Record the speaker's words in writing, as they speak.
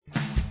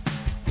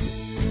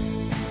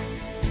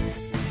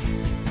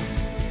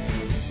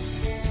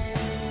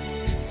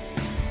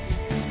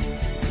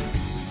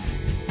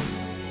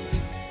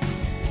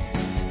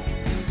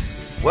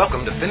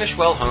Welcome to Finish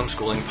Well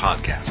Homeschooling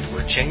Podcast,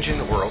 where changing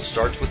the world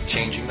starts with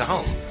changing the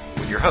home,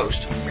 with your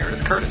host,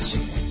 Meredith Curtis.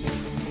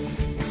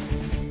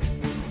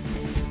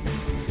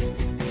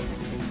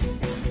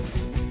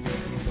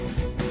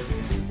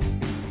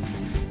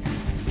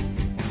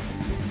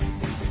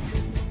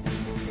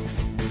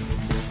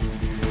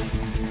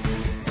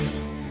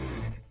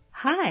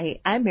 Hi,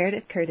 I'm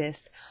Meredith Curtis.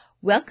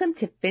 Welcome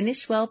to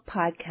Finish Well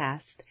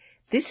Podcast.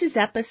 This is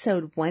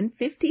episode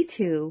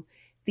 152,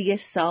 The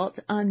Assault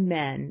on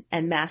Men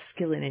and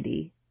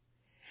Masculinity.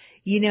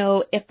 You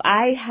know, if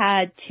I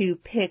had to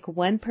pick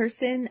one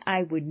person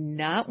I would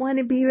not want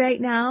to be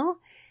right now,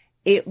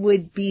 it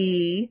would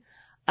be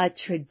a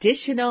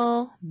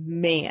traditional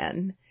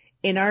man.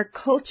 In our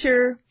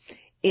culture,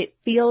 it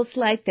feels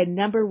like the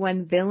number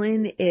one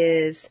villain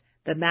is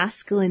the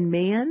masculine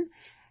man,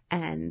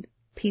 and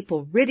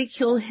people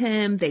ridicule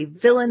him, they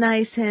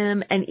villainize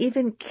him, and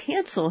even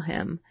cancel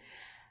him.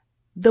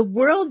 The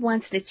world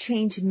wants to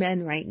change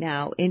men right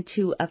now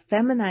into a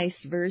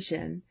feminized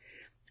version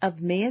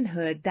of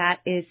manhood that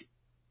is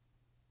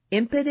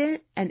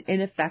impotent and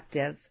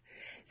ineffective.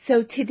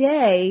 So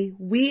today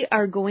we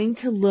are going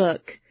to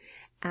look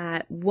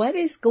at what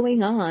is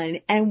going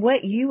on and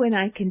what you and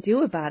I can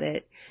do about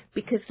it.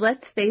 Because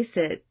let's face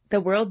it, the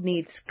world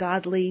needs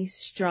godly,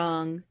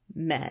 strong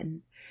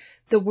men.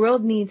 The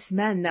world needs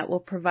men that will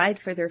provide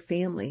for their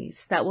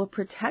families, that will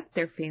protect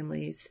their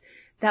families,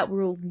 that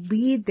will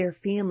lead their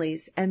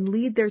families and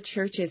lead their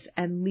churches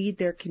and lead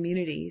their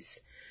communities.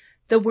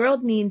 The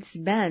world needs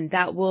men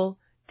that will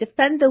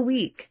defend the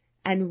weak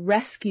and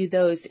rescue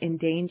those in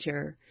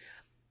danger.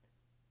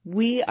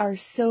 We are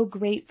so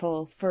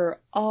grateful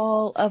for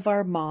all of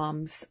our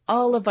moms,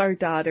 all of our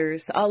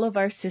daughters, all of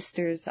our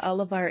sisters,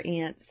 all of our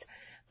aunts.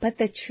 But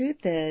the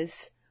truth is,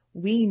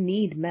 we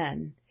need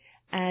men.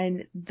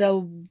 And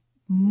the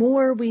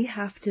more we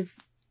have to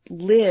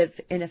live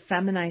in a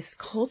feminized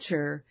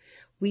culture,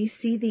 we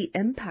see the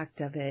impact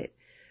of it.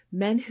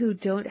 Men who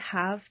don't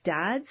have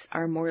dads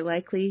are more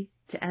likely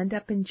to end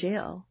up in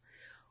jail.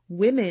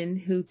 Women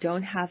who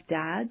don't have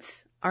dads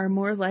are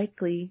more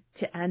likely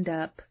to end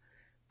up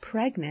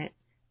pregnant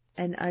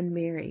and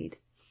unmarried.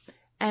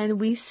 And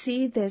we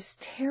see this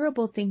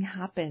terrible thing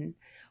happen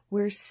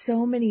where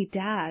so many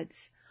dads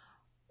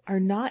are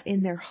not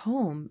in their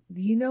home.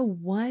 You know,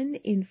 1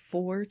 in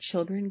 4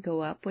 children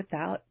go up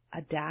without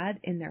a dad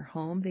in their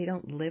home. They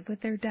don't live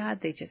with their dad.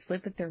 They just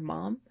live with their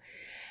mom.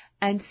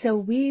 And so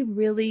we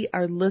really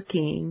are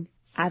looking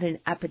at an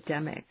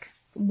epidemic.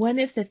 One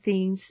of the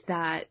things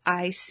that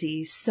I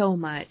see so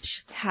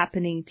much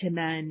happening to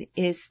men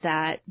is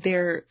that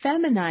they're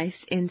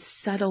feminized in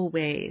subtle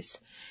ways.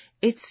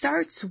 It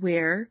starts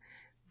where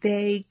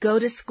they go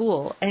to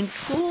school, and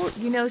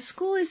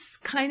school is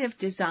kind of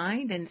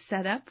designed and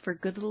set up for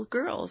good little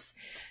girls.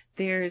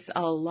 There's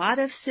a lot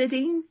of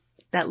sitting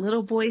that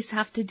little boys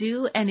have to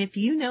do, and if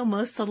you know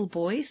most little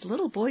boys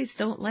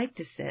don't like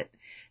to sit.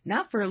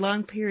 Not for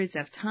long periods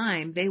of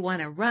time. They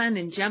want to run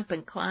and jump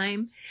and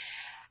climb.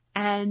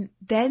 And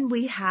then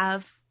we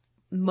have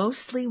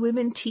mostly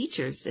women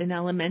teachers in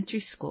elementary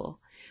school.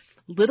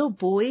 Little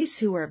boys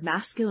who are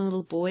masculine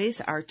little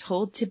boys are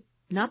told to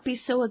not be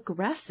so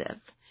aggressive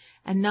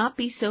and not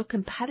be so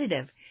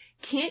competitive.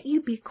 Can't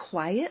you be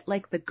quiet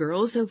like the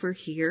girls over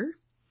here?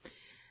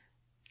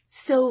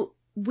 So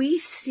we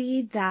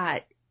see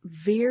that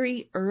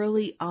very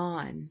early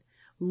on.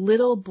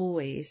 Little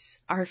boys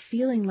are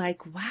feeling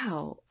like,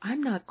 wow,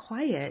 I'm not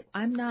quiet.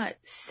 I'm not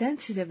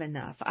sensitive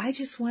enough. I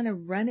just want to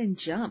run and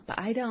jump.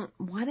 I don't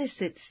want to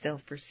sit still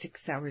for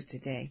 6 hours a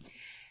day.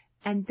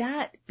 And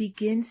that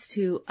begins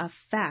to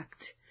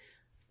affect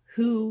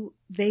who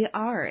they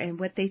are and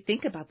what they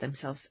think about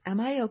themselves. Am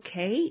I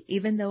okay,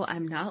 even though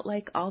I'm not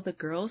like all the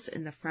girls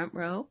in the front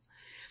row?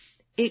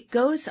 It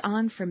goes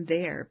on from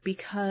there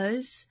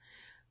because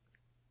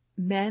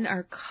men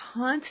are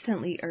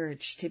constantly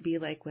urged to be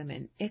like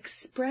women.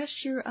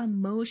 Express your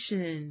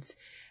emotions.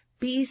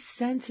 Be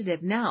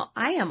sensitive. Now,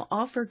 I am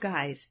all for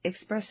guys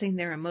expressing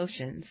their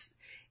emotions,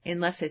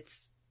 unless it's,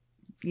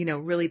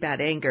 really bad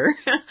anger.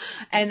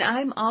 And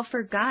I'm all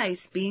for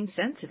guys being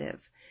sensitive.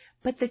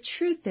 But the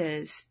truth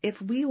is, if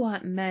we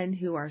want men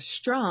who are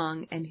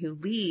strong and who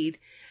lead,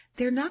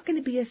 they're not going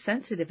to be as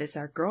sensitive as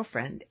our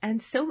girlfriend.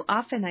 And so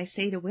often I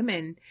say to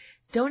women,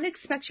 don't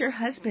expect your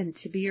husband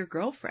to be your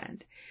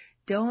girlfriend.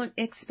 Don't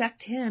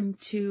expect him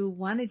to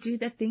want to do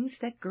the things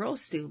that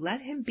girls do.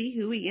 Let him be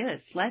who he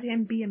is. Let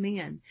him be a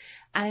man.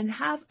 And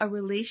have a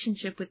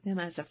relationship with him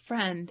as a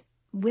friend,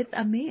 with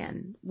a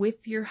man, with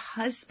your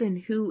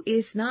husband who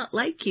is not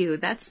like you.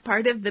 That's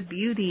part of the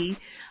beauty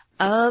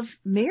of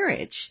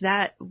marriage,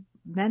 that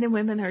men and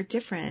women are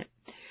different.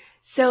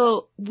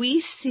 So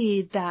we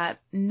see that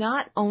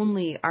not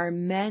only are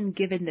men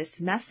given this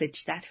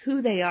message that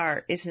who they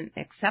are isn't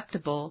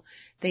acceptable,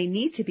 they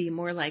need to be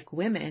more like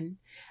women.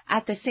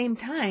 At the same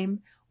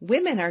time,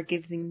 women are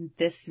given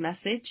this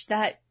message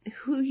that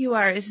who you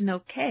are isn't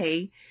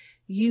okay.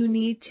 You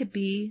need to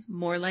be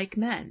more like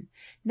men.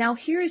 Now,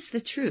 here's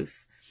the truth.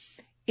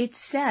 It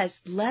says,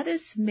 let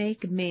us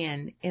make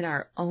man in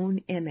our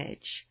own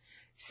image.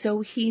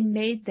 So he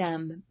made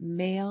them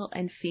male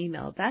and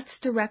female. That's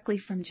directly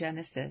from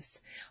Genesis.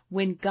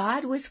 When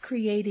God was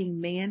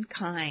creating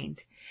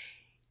mankind,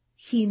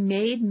 he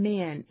made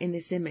man in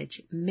his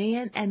image,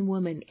 man and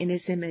woman in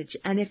his image.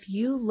 And if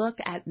you look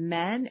at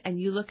men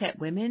and you look at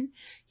women,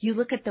 you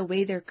look at the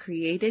way they're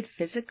created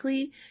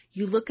physically,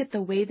 you look at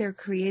the way they're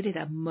created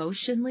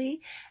emotionally,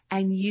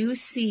 and you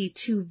see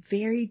two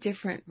very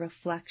different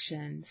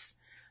reflections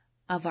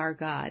of our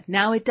God.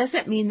 Now, it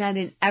doesn't mean that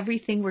in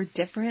everything we're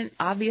different.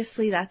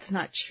 Obviously, that's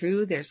not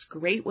true. There's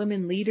great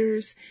women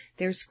leaders.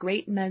 There's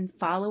great men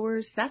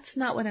followers. That's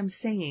not what I'm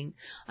saying.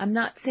 I'm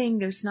not saying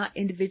there's not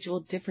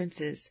individual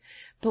differences.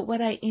 But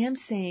what I am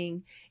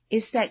saying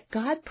is that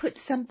God put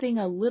something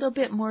a little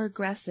bit more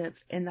aggressive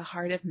in the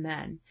heart of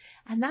men.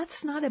 And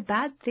that's not a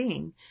bad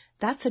thing.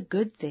 That's a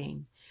good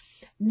thing.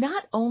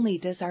 Not only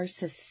does our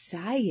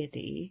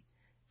society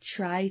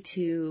try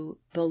to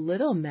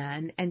belittle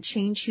men and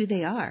change who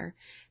they are.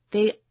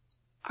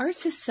 Our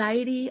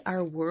society,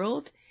 our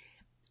world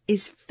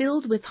is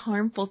filled with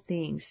harmful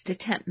things to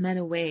tempt men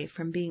away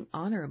from being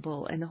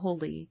honorable and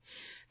holy.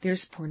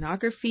 There's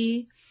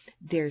pornography,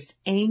 there's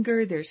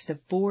anger, there's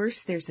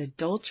divorce, there's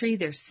adultery,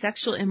 there's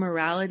sexual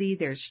immorality,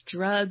 there's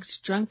drugs,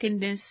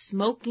 drunkenness,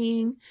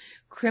 smoking,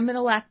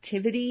 criminal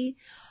activity.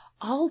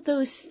 All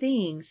those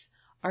things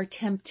are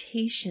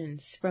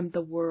temptations from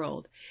the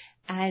world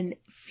and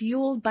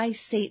fueled by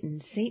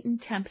Satan. Satan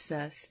tempts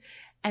us,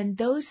 and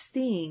those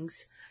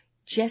things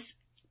just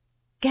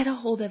get a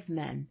hold of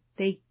men.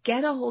 They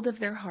get a hold of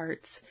their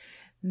hearts.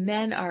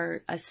 Men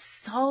are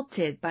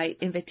assaulted by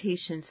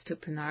invitations to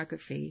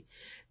pornography.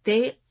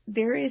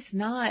 There is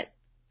not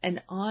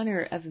an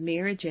honor of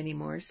marriage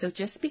anymore. So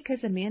just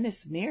because a man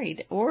is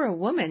married, or a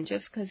woman,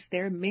 just because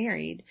they're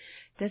married,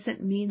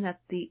 doesn't mean that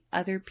the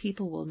other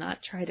people will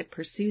not try to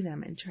pursue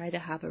them and try to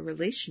have a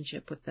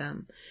relationship with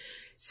them.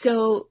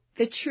 So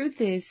the truth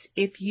is,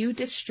 if you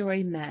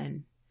destroy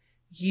men,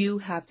 you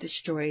have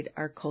destroyed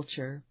our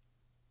culture.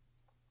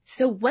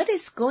 So what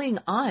is going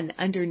on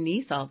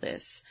underneath all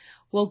this?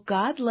 Well,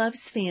 God loves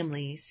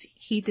families.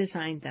 He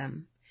designed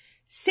them.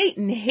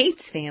 Satan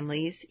hates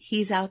families.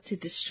 He's out to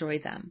destroy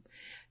them.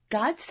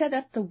 God set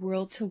up the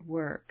world to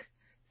work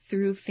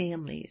through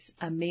families.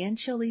 A man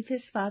shall leave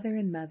his father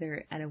and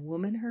mother, and a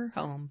woman her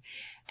home,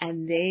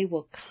 and they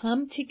will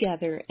come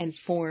together and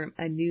form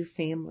a new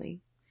family.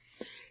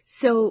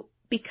 So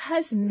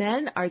because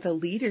men are the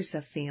leaders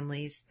of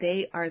families,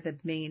 they are the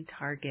main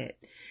target.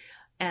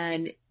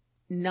 And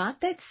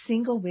not that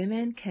single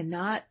women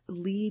cannot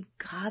lead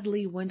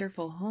godly,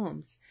 wonderful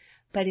homes,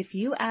 but if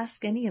you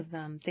ask any of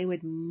them, they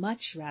would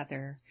much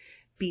rather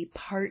be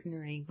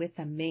partnering with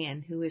a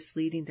man who is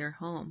leading their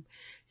home.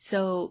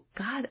 So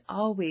God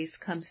always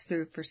comes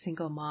through for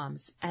single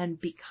moms and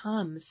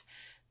becomes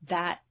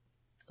that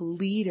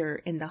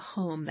leader in the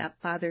home, that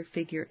father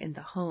figure in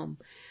the home.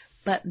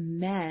 But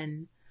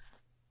men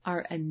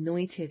are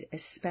anointed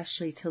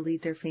especially to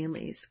lead their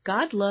families.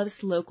 God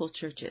loves local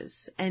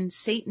churches, and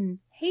Satan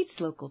hates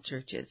local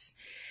churches.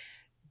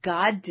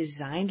 God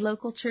designed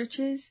local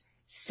churches.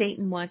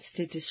 Satan wants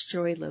to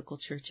destroy local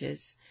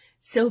churches.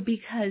 So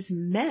because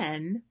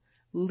men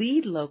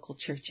lead local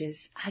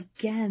churches,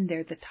 again,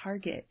 they're the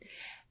target.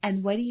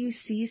 And what do you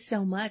see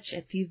so much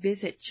if you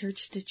visit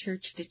church to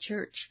church to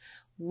church?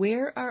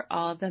 Where are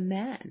all the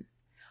men?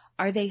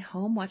 Are they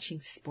home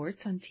watching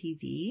sports on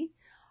TV?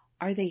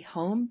 Are they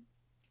home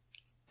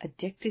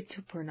addicted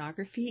to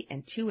pornography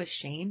and too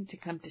ashamed to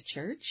come to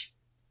church?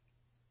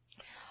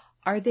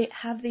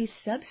 Have they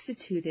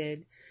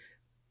substituted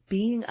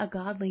being a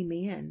godly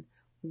man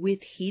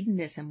with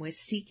hedonism, with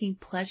seeking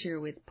pleasure,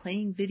 with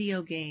playing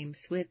video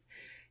games, with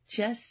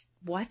just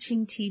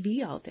watching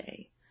TV all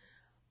day?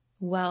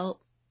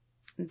 Well,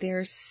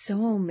 there's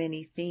so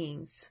many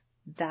things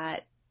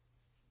that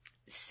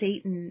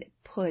Satan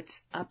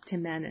puts up to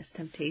men as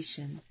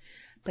temptation.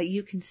 But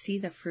you can see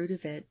the fruit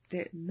of it.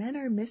 Men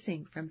are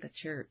missing from the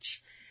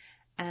church.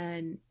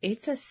 And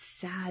it's a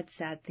sad,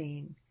 sad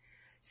thing.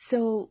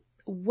 So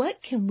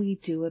what can we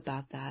do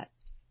about that?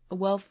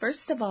 Well,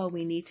 first of all,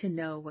 we need to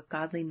know what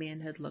godly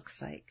manhood looks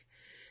like,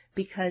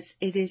 because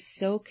it is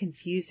so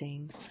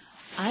confusing.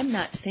 I'm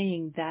not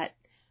saying that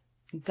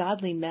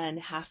godly men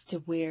have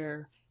to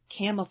wear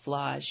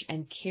camouflage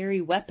and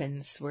carry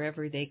weapons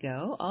wherever they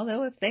go,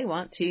 although if they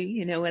want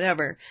to,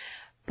 whatever.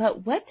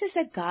 But what does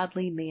a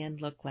godly man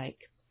look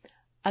like?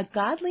 A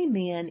godly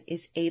man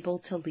is able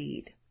to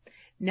lead.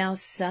 Now,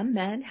 some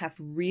men have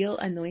real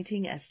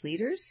anointing as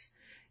leaders.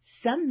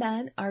 Some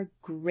men are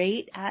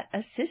great at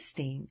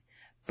assisting,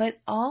 but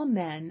all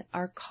men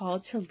are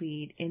called to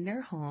lead in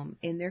their home,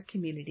 in their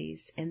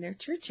communities, in their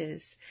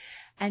churches.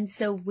 And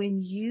so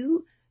when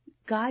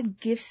God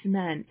gifts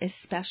men,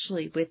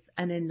 especially with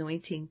an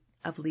anointing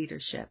of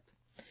leadership,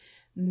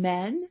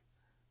 men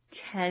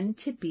tend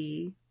to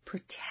be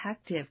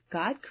protective.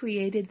 God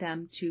created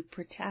them to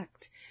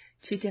protect,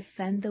 to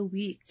defend the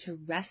weak, to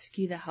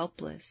rescue the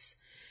helpless,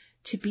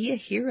 to be a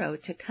hero,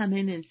 to come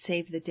in and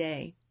save the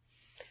day.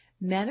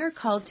 Men are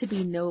called to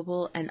be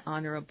noble and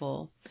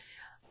honorable.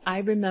 I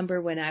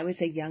remember when I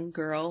was a young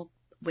girl,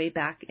 way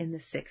back in the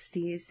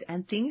 60s,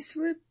 and things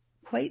were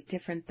quite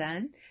different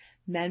then.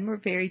 Men were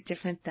very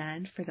different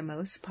then for the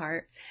most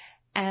part.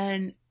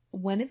 And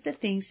one of the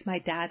things my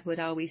dad would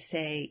always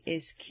say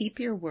is keep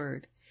your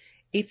word.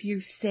 If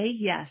you say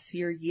yes,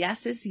 your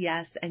yes is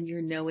yes and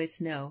your no is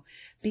no,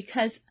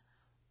 because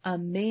a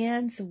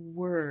man's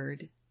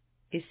word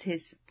is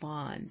his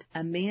bond.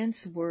 A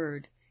man's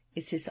word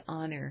is his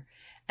honor.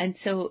 And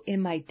so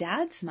in my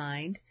dad's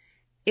mind,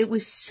 it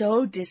was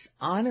so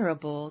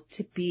dishonorable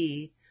to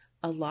be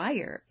a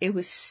liar. It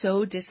was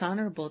so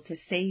dishonorable to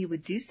say he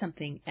would do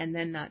something and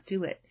then not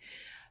do it.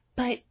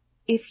 But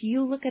if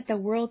you look at the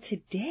world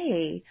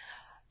today,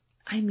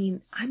 I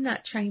mean, I'm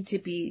not trying to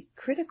be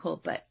critical,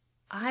 but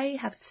I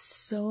have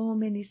so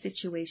many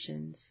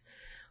situations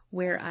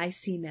where I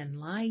see men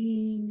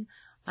lying.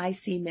 I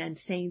see men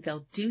saying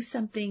they'll do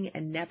something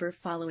and never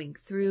following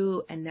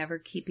through and never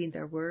keeping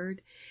their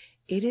word.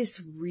 It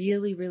is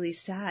really, really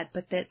sad.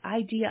 But that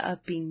idea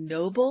of being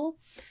noble,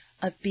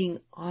 of being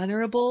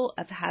honorable,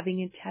 of having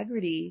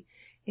integrity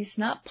is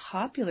not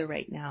popular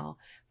right now.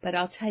 But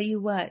I'll tell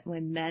you what,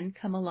 when men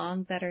come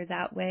along that are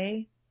that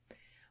way,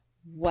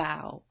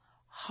 wow,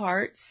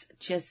 hearts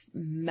just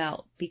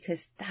melt,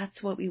 because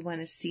that's what we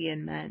want to see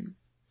in men.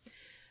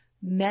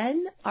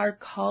 Men are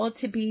called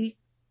to be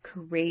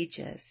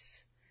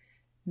courageous.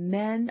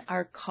 Men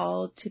are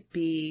called to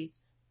be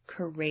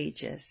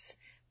courageous,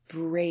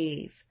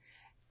 brave.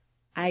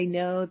 I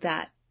know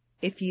that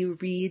if you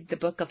read the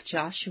book of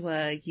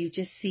Joshua, you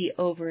just see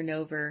over and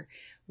over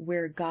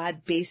where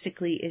God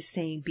basically is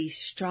saying, be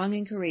strong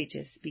and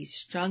courageous, be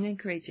strong and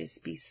courageous,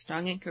 be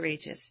strong and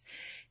courageous.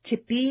 To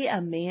be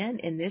a man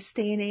in this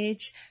day and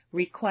age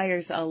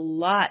requires a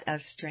lot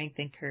of strength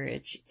and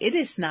courage. It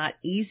is not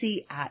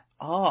easy at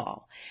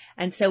all.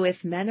 And so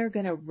if men are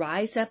going to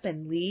rise up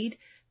and lead,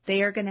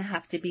 they are going to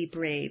have to be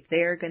brave.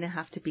 They are going to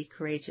have to be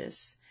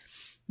courageous.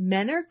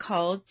 Men are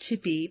called to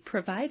be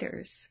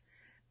providers.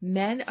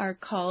 Men are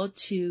called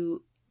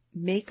to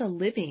make a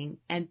living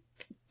and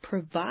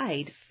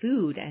provide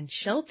food and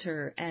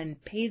shelter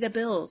and pay the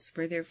bills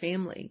for their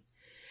family.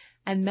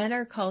 And men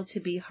are called to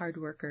be hard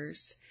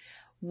workers.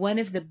 One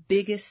of the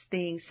biggest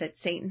things that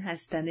Satan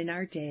has done in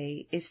our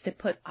day is to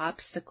put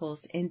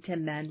obstacles into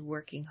men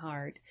working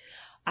hard.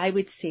 I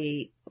would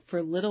say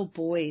for little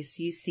boys,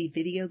 you see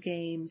video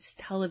games,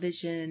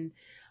 television,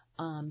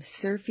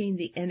 surfing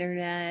the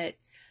internet,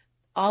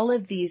 all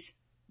of these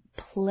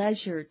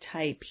pleasure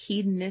type,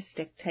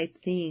 hedonistic type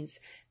things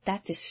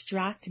that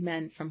distract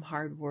men from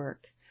hard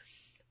work.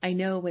 I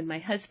know when my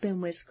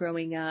husband was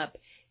growing up,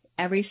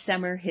 every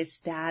summer his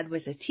dad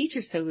was a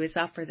teacher, so he was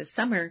off for the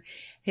summer.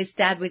 His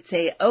dad would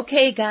say,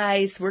 okay,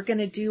 guys, we're going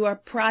to do our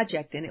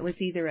project. And it was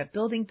either a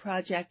building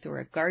project or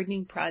a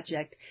gardening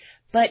project.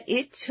 But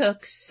it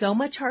took so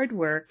much hard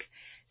work,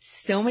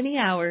 so many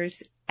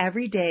hours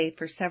every day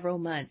for several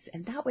months.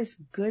 And that was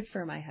good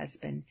for my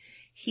husband.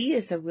 He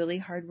is a really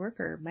hard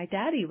worker. My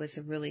daddy was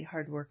a really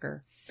hard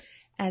worker.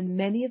 And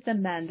many of the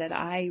men that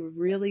I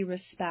really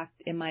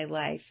respect in my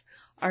life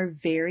are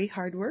very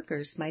hard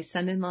workers. My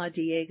son-in-law,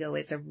 Diego,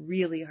 is a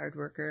really hard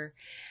worker.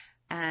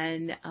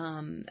 And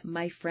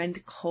my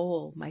friend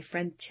Cole, my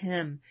friend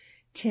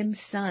Tim's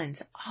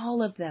sons,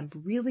 all of them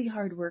really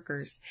hard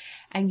workers.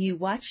 And you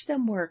watch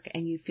them work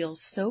and you feel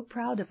so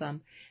proud of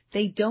them.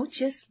 They don't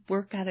just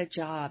work at a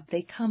job.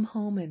 They come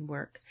home and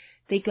work.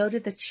 They go to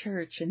the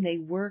church and they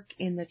work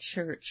in the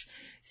church.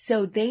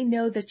 So they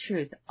know the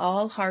truth.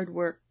 All hard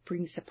work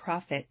brings a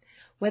profit,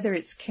 whether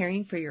it's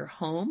caring for your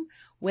home,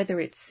 whether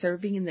it's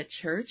serving in the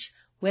church,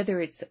 whether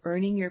it's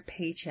earning your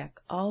paycheck.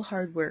 All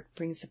hard work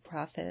brings a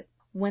profit.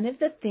 One of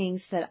the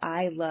things that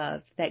I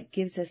love that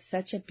gives us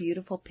such a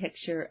beautiful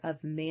picture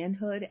of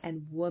manhood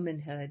and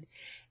womanhood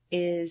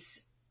is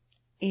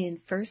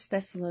in 1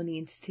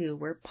 Thessalonians 2,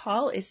 where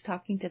Paul is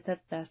talking to the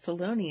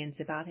Thessalonians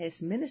about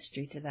his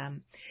ministry to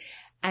them.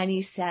 And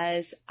he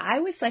says, I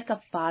was like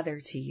a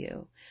father to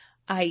you.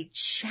 I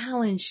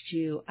challenged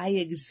you. I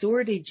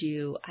exhorted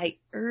you. I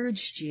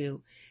urged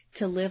you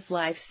to live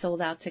life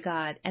sold out to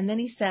God. And then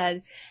he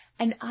said,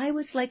 and I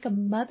was like a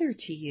mother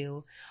to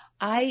you.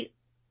 I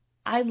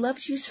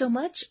loved you so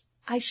much.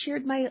 I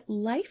shared my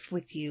life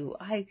with you.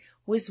 I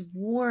was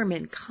warm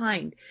and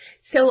kind.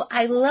 So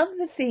I love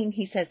the thing.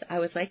 He says, I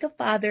was like a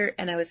father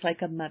and I was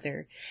like a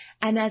mother.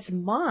 And as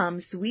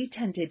moms, we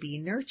tend to be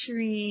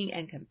nurturing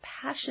and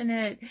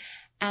compassionate,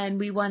 and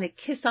we want to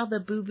kiss all the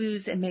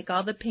boo-boos and make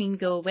all the pain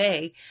go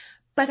away.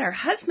 But our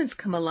husbands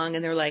come along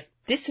and they're like,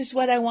 this is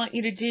what I want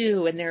you to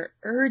do. And they're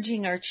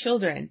urging our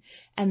children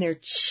and they're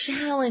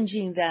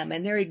challenging them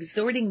and they're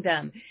exhorting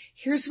them.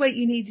 Here's what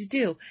you need to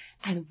do.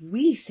 And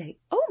we say,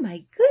 oh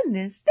my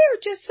goodness, they're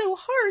just so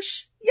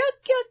harsh.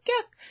 Yuck, yuck,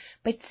 yuck.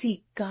 But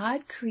see,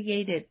 God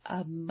created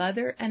a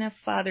mother and a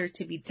father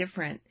to be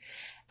different.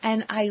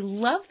 And I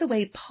love the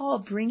way Paul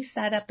brings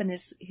that up in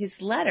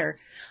his letter.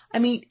 I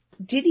mean,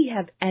 did he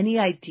have any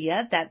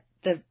idea that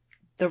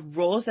the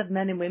roles of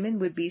men and women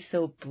would be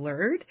so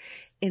blurred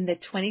in the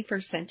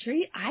 21st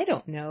century? I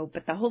don't know,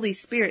 but the Holy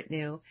Spirit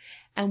knew.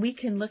 And we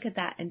can look at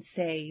that and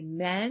say,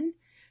 men,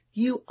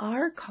 You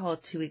are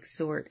called to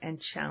exhort and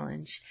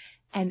challenge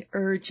and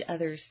urge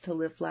others to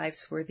live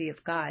lives worthy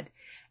of God.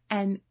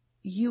 And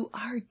you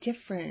are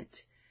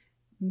different.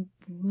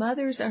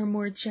 Mothers are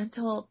more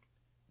gentle.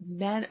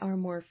 Men are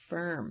more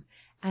firm.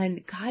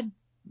 And God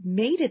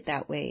made it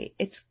that way.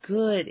 It's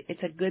good.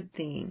 It's a good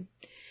thing.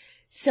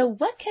 So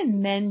what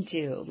can men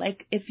do?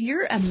 Like, if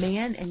you're a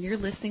man and you're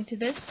listening to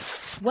this,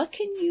 what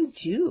can you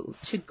do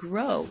to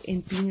grow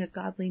in being a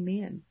godly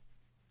man?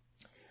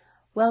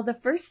 Well, the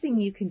first thing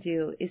you can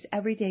do is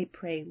every day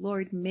pray,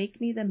 Lord, make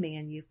me the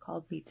man you've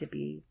called me to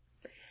be.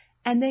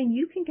 And then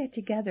you can get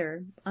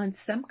together on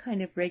some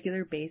kind of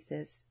regular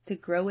basis to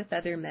grow with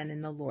other men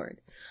in the Lord.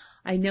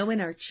 I know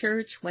in our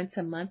church, once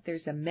a month,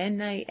 there's a men's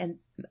night,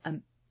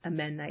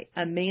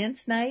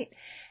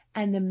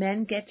 and the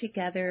men get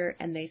together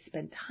and they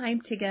spend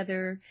time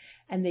together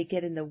and they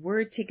get in the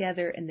Word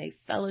together and they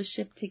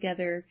fellowship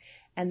together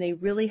and they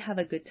really have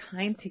a good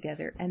time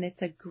together. And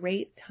it's a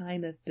great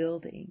time of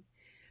building.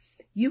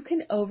 You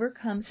can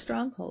overcome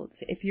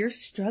strongholds. If you're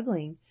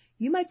struggling,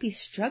 you might be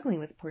struggling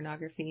with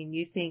pornography and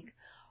you think,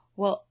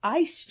 well,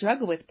 I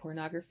struggle with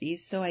pornography,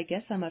 so I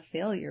guess I'm a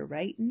failure,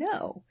 right?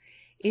 No.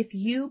 If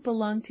you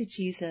belong to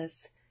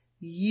Jesus,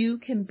 you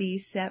can be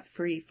set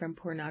free from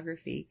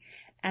pornography.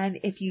 And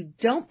if you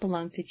don't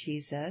belong to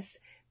Jesus,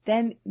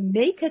 then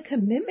make a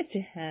commitment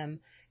to Him.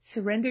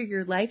 Surrender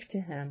your life to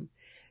Him.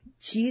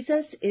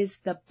 Jesus is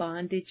the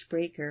bondage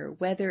breaker,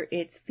 whether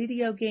it's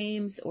video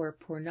games or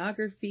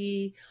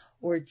pornography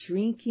or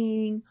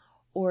drinking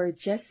or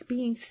just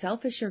being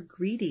selfish or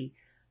greedy.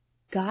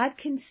 God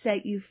can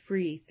set you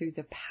free through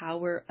the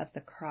power of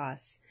the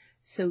cross.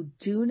 So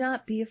do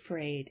not be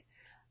afraid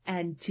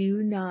and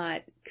do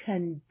not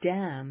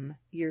condemn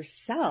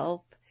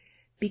yourself,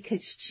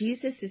 because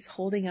Jesus is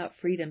holding out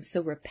freedom.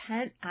 So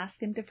repent,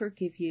 ask Him to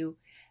forgive you,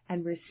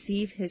 and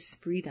receive His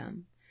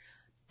freedom.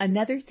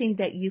 Another thing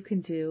that you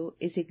can do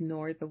is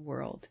ignore the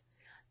world.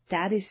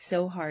 That is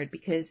so hard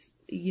because,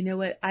 you know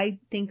what, I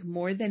think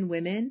more than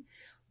women,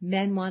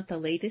 men want the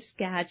latest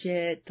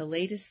gadget, the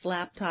latest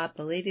laptop,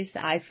 the latest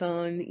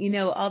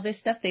iPhone, all this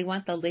stuff. They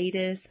want the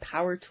latest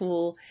power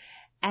tool.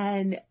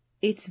 And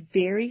it's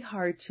very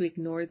hard to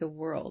ignore the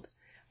world.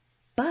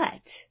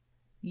 But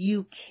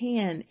you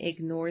can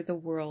ignore the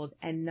world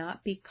and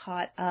not be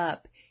caught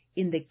up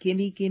in the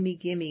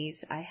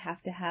gimmies. I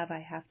have to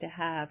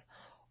have.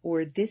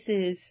 Or this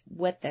is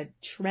what the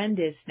trend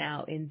is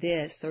now in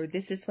this, or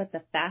this is what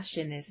the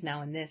fashion is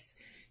now in this.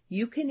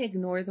 You can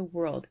ignore the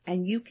world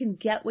and you can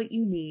get what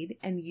you need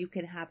and you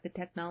can have the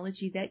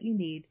technology that you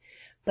need,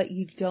 but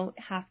you don't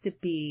have to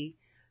be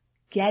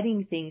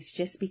getting things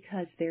just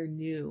because they're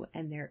new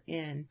and they're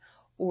in,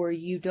 or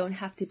you don't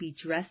have to be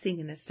dressing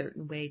in a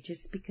certain way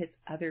just because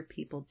other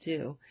people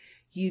do.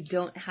 You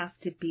don't have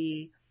to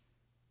be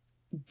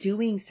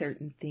doing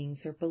certain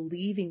things or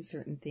believing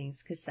certain things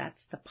because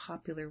that's the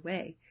popular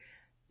way.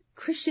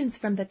 Christians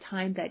from the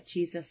time that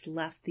Jesus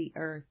left the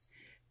earth,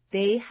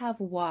 they have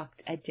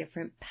walked a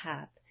different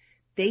path.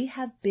 They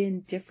have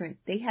been different.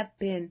 They have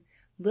been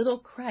little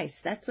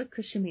Christ. That's what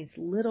Christian means,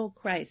 little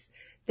Christ.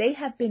 They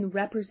have been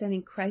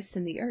representing Christ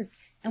in the earth,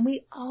 and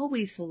we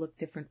always will look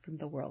different from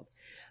the world.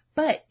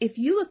 But if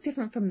you look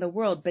different from the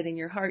world, but in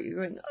your heart you're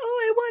going,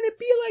 oh, I want to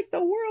be like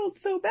the world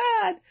so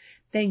bad,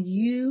 then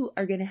you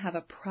are going to have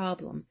a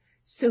problem.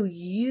 So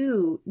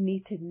you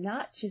need to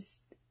not just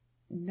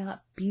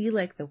not be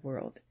like the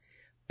world,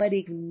 but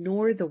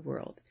ignore the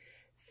world.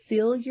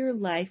 Fill your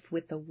life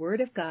with the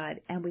Word of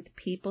God and with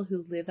people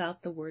who live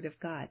out the Word of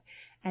God,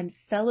 and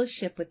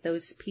fellowship with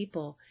those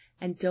people,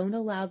 and don't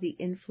allow the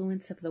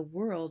influence of the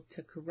world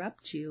to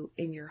corrupt you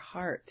in your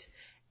heart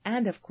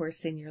and, of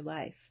course, in your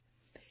life.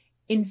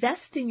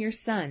 Invest in your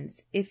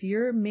sons. If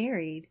you're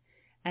married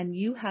and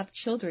you have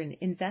children,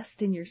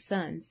 invest in your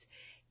sons.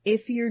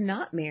 If you're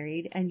not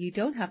married and you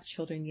don't have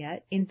children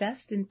yet,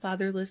 invest in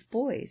fatherless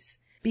boys,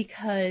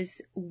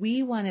 because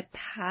we want to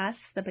pass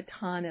the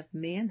baton of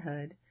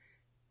manhood.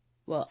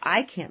 Well,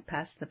 I can't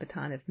pass the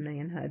baton of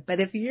manhood, but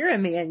if you're a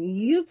man,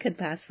 you can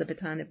pass the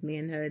baton of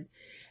manhood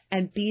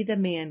and be the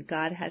man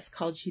God has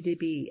called you to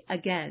be.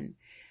 Again,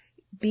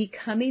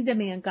 becoming the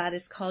man God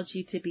has called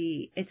you to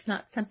be, it's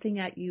not something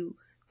that you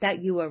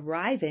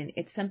arrive in.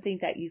 It's something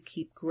that you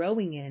keep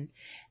growing in,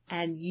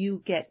 and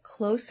you get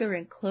closer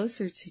and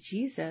closer to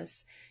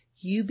Jesus.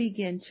 You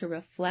begin to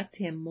reflect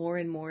Him more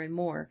and more and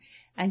more,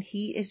 and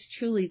He is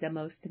truly the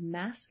most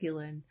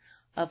masculine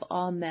of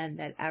all men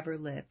that ever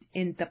lived,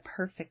 in the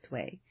perfect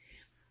way.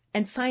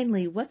 And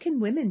finally, what can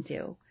women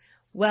do?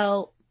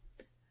 Well,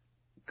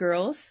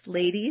 girls,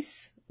 ladies,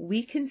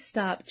 we can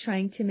stop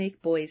trying to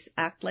make boys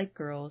act like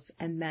girls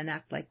and men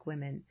act like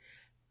women.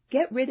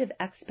 Get rid of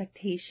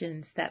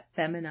expectations that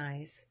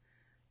feminize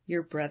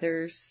your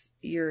brothers,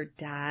 your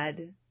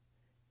dad,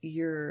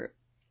 your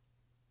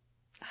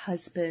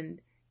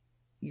husband,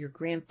 your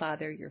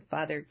grandfather, your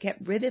father.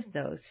 Get rid of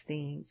those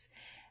things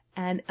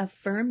and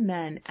affirm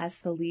men as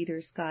the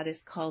leaders God has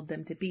called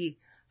them to be.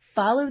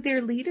 Follow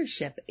their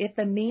leadership. If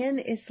a man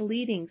is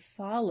leading,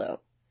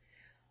 follow.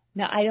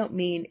 Now, I don't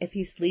mean if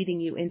he's leading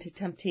you into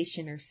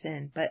temptation or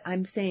sin, but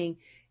I'm saying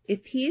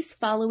if he's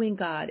following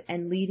God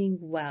and leading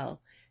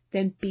well,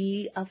 then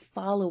be a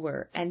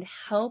follower and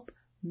help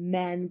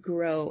men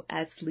grow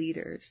as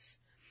leaders.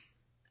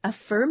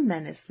 Affirm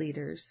men as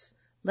leaders.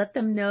 Let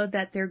them know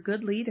that they're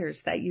good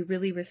leaders, that you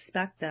really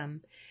respect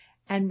them.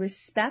 And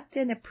respect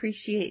and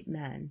appreciate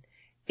men,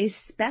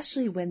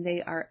 especially when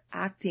they are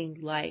acting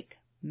like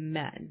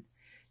men.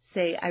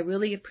 Say, I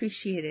really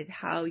appreciated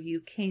how you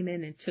came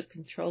in and took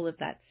control of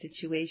that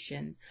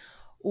situation.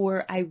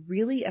 Or I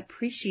really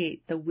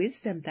appreciate the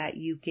wisdom that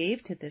you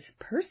gave to this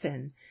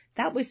person.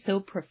 That was so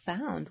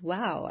profound.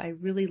 Wow, I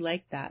really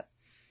like that.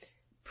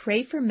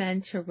 Pray for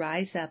men to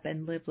rise up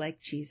and live like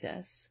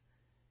Jesus.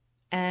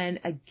 And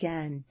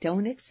again,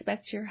 don't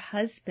expect your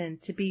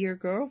husband to be your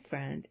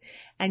girlfriend.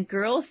 And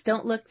girls,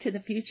 don't look to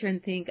the future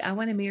and think, I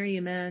want to marry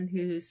a man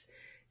who's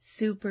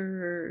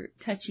super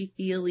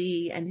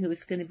touchy-feely and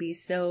who's going to be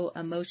so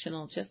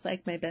emotional, just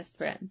like my best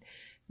friend.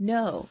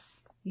 No,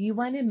 you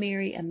want to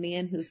marry a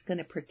man who's going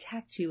to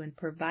protect you and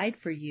provide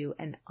for you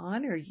and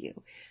honor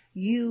you.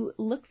 You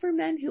look for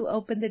men who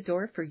open the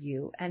door for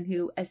you and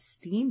who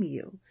esteem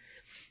you.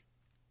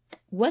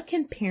 What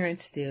can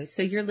parents do?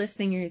 So you're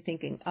listening and you're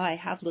thinking, oh, I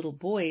have little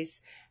boys.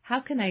 How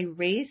can I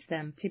raise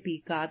them to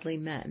be godly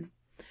men?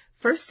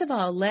 First of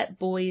all, let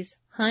boys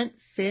hunt,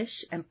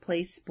 fish, and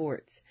play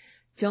sports.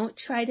 Don't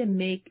try to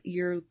make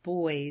your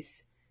boys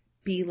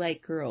be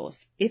like girls.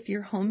 If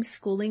you're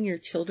homeschooling your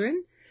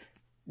children,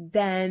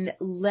 then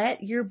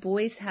let your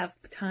boys have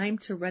time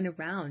to run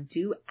around.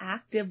 Do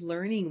active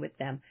learning with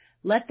them.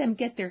 Let them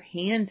get their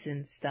hands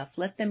in stuff.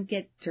 Let them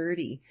get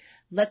dirty.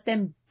 Let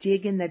them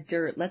dig in the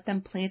dirt. Let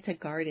them plant a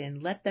garden.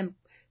 Let them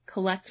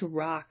collect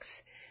rocks.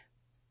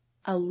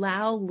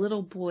 Allow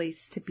little boys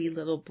to be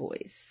little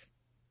boys.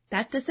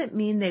 That doesn't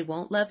mean they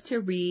won't love to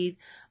read.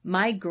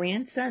 My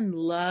grandson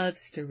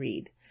loves to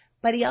read,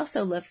 but he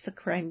also loves to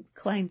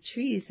climb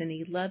trees, and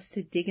he loves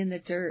to dig in the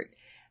dirt,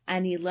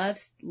 and he loves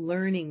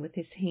learning with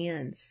his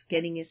hands,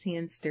 getting his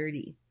hands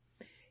dirty.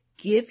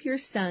 Give your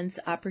sons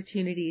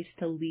opportunities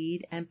to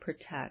lead and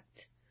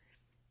protect.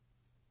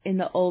 In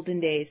the olden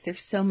days,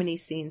 there's so many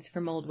scenes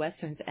from old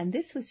Westerns, and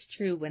this was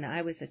true when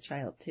I was a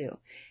child too.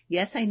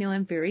 Yes, I know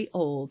I'm very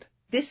old.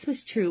 This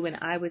was true when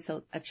I was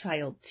a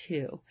child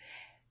too.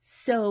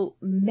 So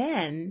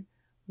men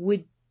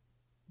would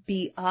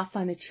be off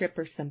on a trip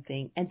or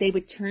something, and they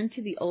would turn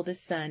to the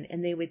oldest son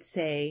and they would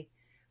say,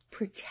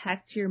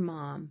 protect your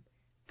mom,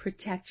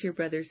 protect your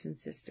brothers and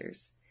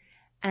sisters.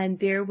 And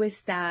there was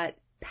that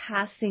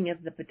passing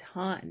of the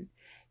baton.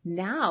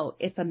 Now,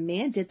 if a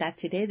man did that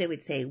today, they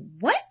would say,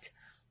 what?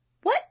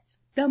 What?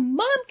 The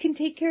mom can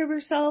take care of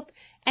herself,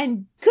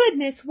 and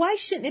goodness, why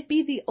shouldn't it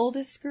be the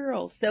oldest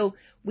girl? So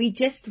we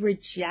just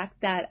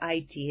reject that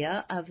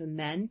idea of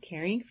men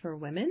caring for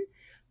women.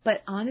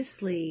 But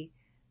honestly,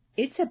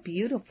 it's a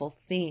beautiful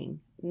thing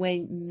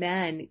when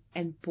men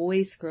and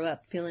boys grow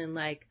up feeling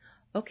like,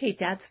 okay,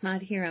 dad's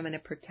not here, I'm going to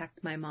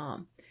protect my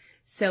mom.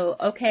 So,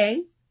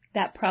 okay,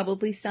 that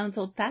probably sounds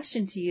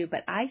old-fashioned to you,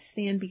 but I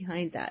stand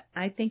behind that.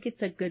 I think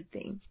it's a good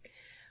thing.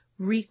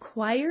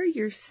 Require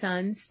your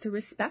sons to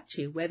respect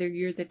you, whether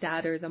you're the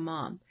dad or the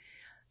mom.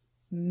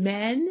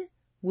 Men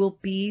will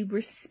be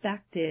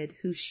respected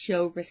who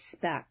show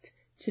respect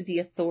to the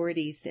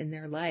authorities in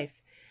their life.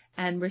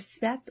 And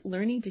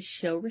learning to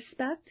show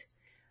respect,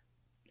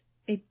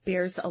 it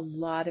bears a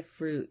lot of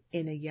fruit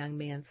in a young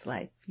man's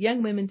life.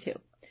 Young women too.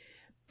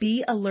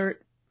 Be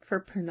alert for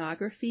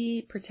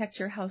pornography. Protect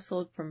your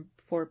household from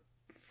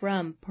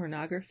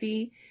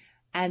pornography,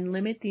 and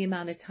limit the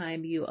amount of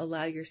time you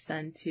allow your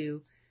son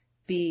to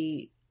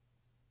be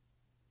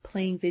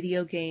playing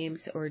video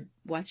games or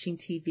watching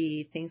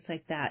TV, things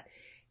like that.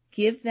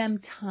 Give them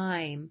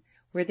time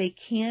where they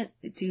can't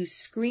do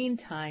screen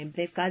time.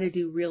 They've got to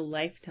do real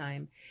life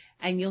time.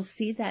 And you'll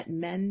see that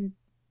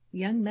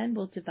young men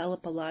will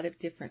develop a lot of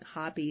different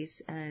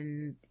hobbies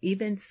and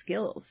even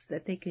skills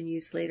that they can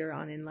use later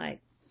on in life.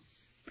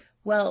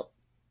 Well,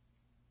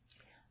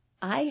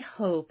 I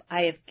hope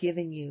I have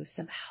given you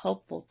some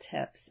helpful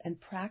tips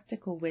and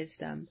practical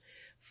wisdom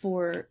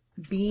for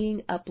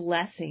being a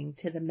blessing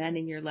to the men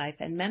in your life.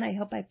 And men, I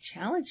hope I've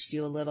challenged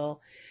you a little,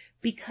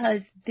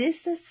 because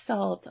this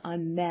assault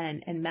on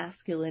men and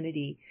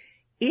masculinity,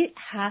 it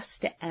has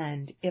to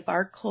end if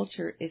our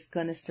culture is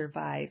going to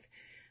survive.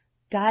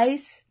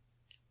 Guys,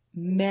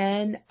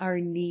 men are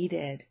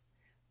needed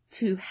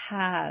to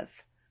have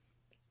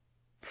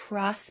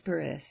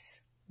prosperous,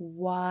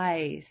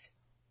 wise,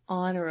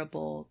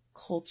 honorable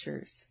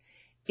cultures.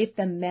 If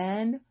the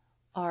men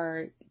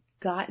are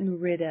gotten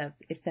rid of,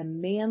 if the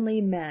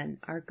manly men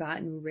are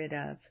gotten rid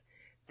of,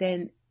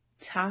 then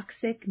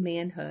toxic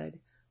manhood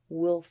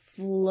will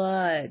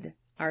flood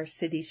our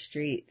city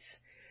streets.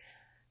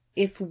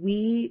 If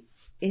we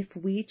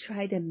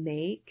try to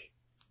make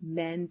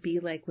men be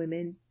like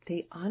women,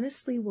 they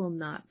honestly will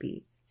not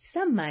be.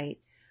 Some might.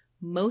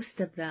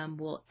 Most of them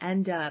will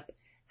end up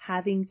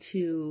having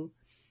to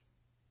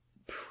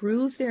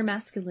prove their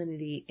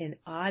masculinity in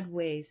odd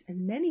ways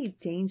and many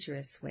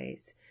dangerous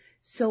ways.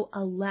 So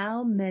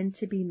allow men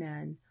to be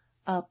men,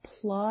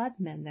 applaud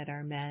men that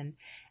are men,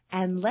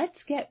 and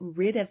let's get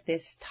rid of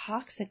this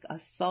toxic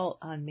assault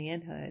on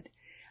manhood.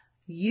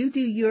 You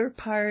do your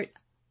part,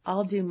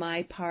 I'll do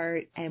my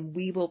part, and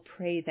we will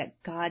pray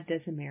that God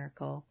does a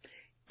miracle.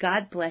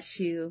 God bless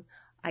you.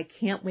 I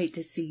can't wait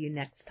to see you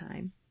next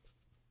time.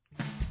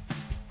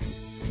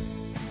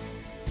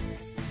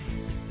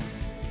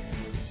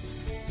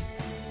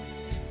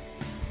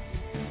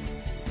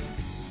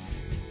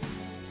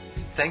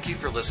 Thank you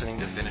for listening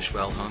to Finish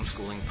Well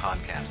Homeschooling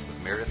Podcast with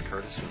Meredith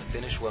Curtis and the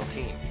Finish Well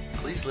team.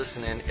 Please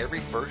listen in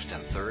every first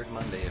and third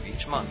Monday of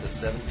each month at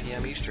 7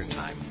 p.m. Eastern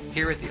Time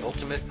here at the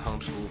Ultimate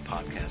Homeschool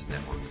Podcast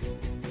Network.